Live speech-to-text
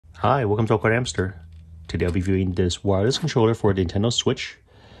Hi, welcome to AwkwardHamster. Today I'll be reviewing this wireless controller for the Nintendo Switch.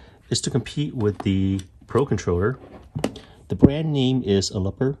 It's to compete with the Pro controller. The brand name is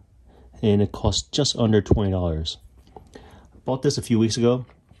Alupper, and it costs just under $20. I bought this a few weeks ago,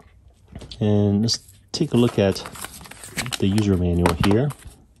 and let's take a look at the user manual here.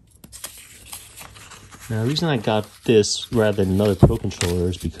 Now, the reason I got this rather than another Pro controller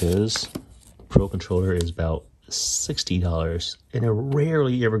is because the Pro controller is about $60 and it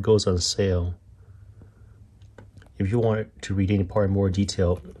rarely ever goes on sale. If you want to read any part in more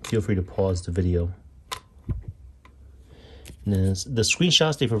detail, feel free to pause the video. Now, the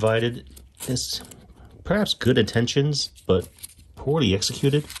screenshots they provided is perhaps good intentions, but poorly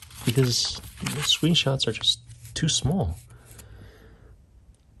executed because the screenshots are just too small.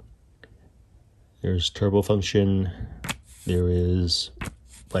 There's turbo function, there is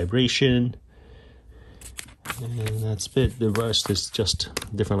vibration, and that's it. The rest is just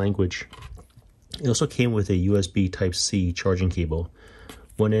different language. It also came with a USB Type-C charging cable.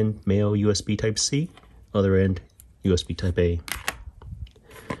 One end male USB Type-C, other end USB Type-A.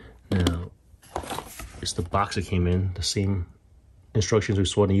 Now, it's the box that came in. The same instructions we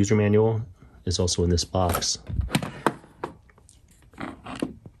saw in the user manual is also in this box.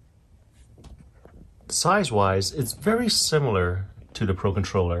 Size-wise, it's very similar to the Pro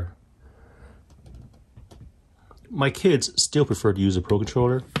controller. My kids still prefer to use a Pro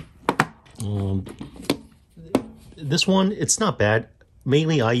controller. This one, it's not bad.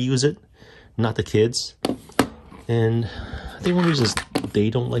 Mainly I use it, not the kids. And I think one of the reasons they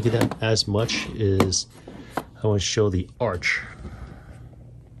don't like it as much is I want to show the arch.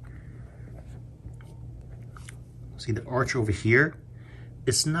 See the arch over here?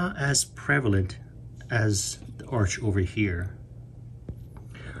 It's not as prevalent as the arch over here.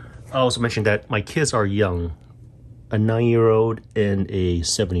 I also mentioned that my kids are young. A 9-year-old and a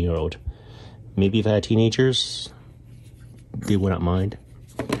 7-year-old. Maybe if I had teenagers, they would not mind.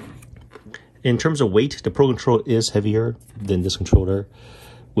 In terms of weight, the Pro controller is heavier than this controller.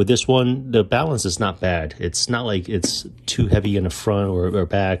 With this one, the balance is not bad. It's not like it's too heavy in the front or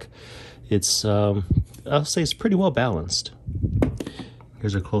back. It's, I'll say it's pretty well balanced.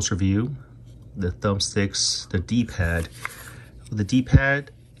 Here's a closer view. The thumbsticks, the D-pad. The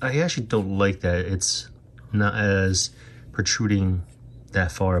D-pad, I actually don't like that. It's not as protruding that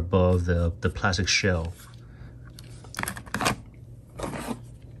far above the plastic shell.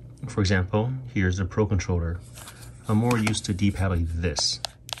 For example, here's a Pro controller. I'm more used to D-pad like this.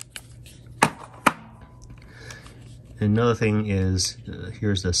 Another thing is,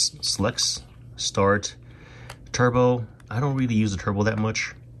 here's the selects, start, turbo. I don't really use the turbo that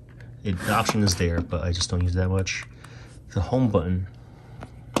much. The option is there, but I just don't use it that much. The home button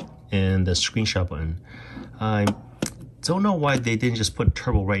and the screenshot button. I don't know why they didn't just put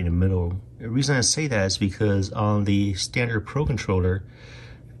turbo right in the middle. The reason I say that is because on the standard Pro controller,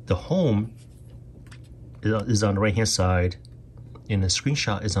 the home is on the right hand side and the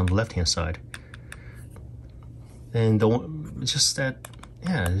screenshot is on the left hand side. And it's just that,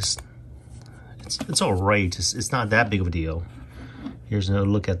 yeah, it's all right. It's not that big of a deal. Here's another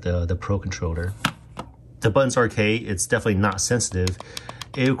look at the Pro controller. The buttons are okay. It's definitely not sensitive.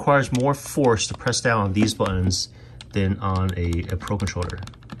 It requires more force to press down on these buttons than on a Pro controller.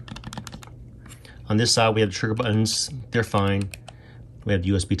 On this side, we have the trigger buttons. They're fine. We have the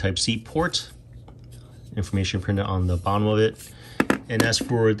USB Type-C port. Information printed on the bottom of it. And as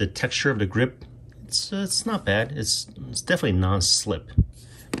for the texture of the grip, it's not bad. It's definitely non-slip.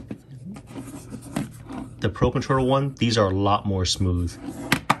 The Pro controller one, these are a lot more smooth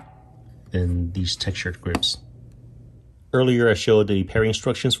than these textured grips. Earlier, I showed the pairing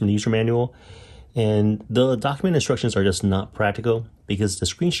instructions from the user manual, and the document instructions are just not practical because the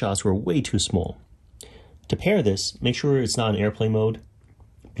screenshots were way too small. To pair this, make sure it's not in airplane mode.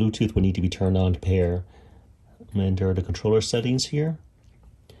 Bluetooth would need to be turned on to pair. Enter the controller settings here.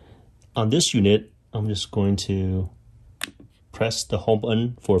 On this unit, I'm just going to press the home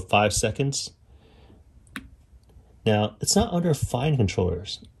button for 5 seconds. Now, it's not under fine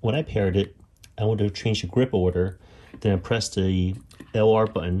controllers. When I paired it, I wanted to change the grip order. Then I pressed the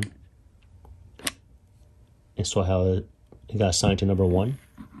LR button and saw how it got assigned to number 1.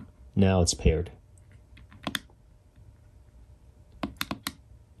 Now it's paired.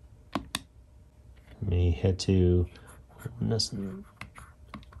 Let me head to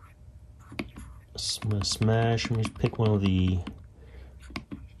Smash. Let me pick one of the.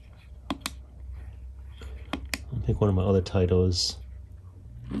 I'll pick one of my other titles.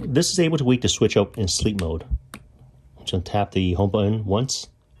 This is able to wake the Switch up in sleep mode. Just tap the home button once.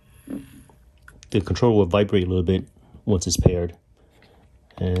 The controller will vibrate a little bit once it's paired.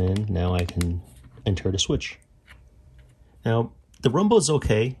 And now I can enter the switch. Now, the rumble is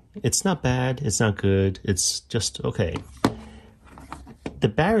okay. It's not bad, it's not good, it's just okay. The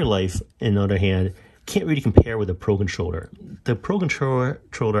battery life, on the other hand, can't really compare with the Pro Controller. The Pro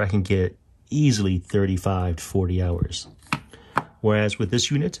Controller I can get easily 35 to 40 hours. Whereas with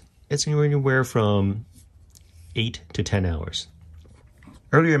this unit, it's anywhere from 8 to 10 hours.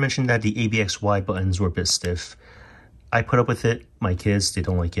 Earlier I mentioned that the ABXY buttons were a bit stiff. I put up with it. My kids, they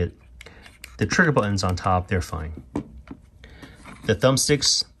don't like it. The trigger buttons on top, they're fine. The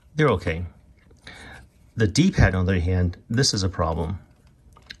thumbsticks, they're okay. The D-pad, on the other hand, this is a problem.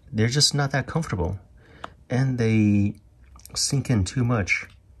 They're just not that comfortable. And they sink in too much.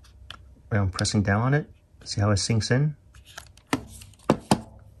 When I'm pressing down on it, see how it sinks in?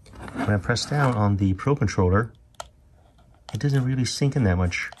 When I press down on the Pro Controller, it doesn't really sink in that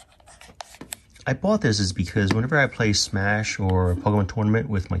much. I bought this is because whenever I play Smash or Pokemon Tournament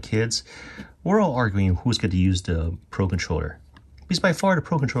with my kids, we're all arguing who's going to use the Pro Controller. Because by far the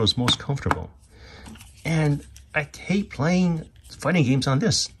Pro Controller is most comfortable. And I hate playing fighting games on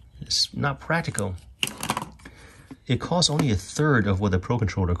this. It's not practical. It costs only a third of what the Pro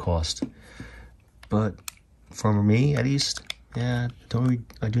Controller cost. But for me, at least, yeah,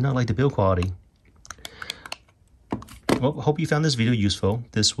 I do not like the build quality. Well, hope you found this video useful.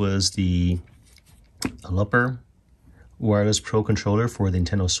 This was the Alupper wireless Pro Controller for the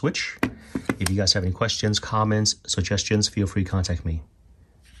Nintendo Switch. If you guys have any questions, comments, suggestions, feel free to contact me.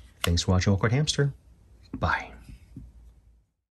 Thanks for watching AwkwardHamster. Bye.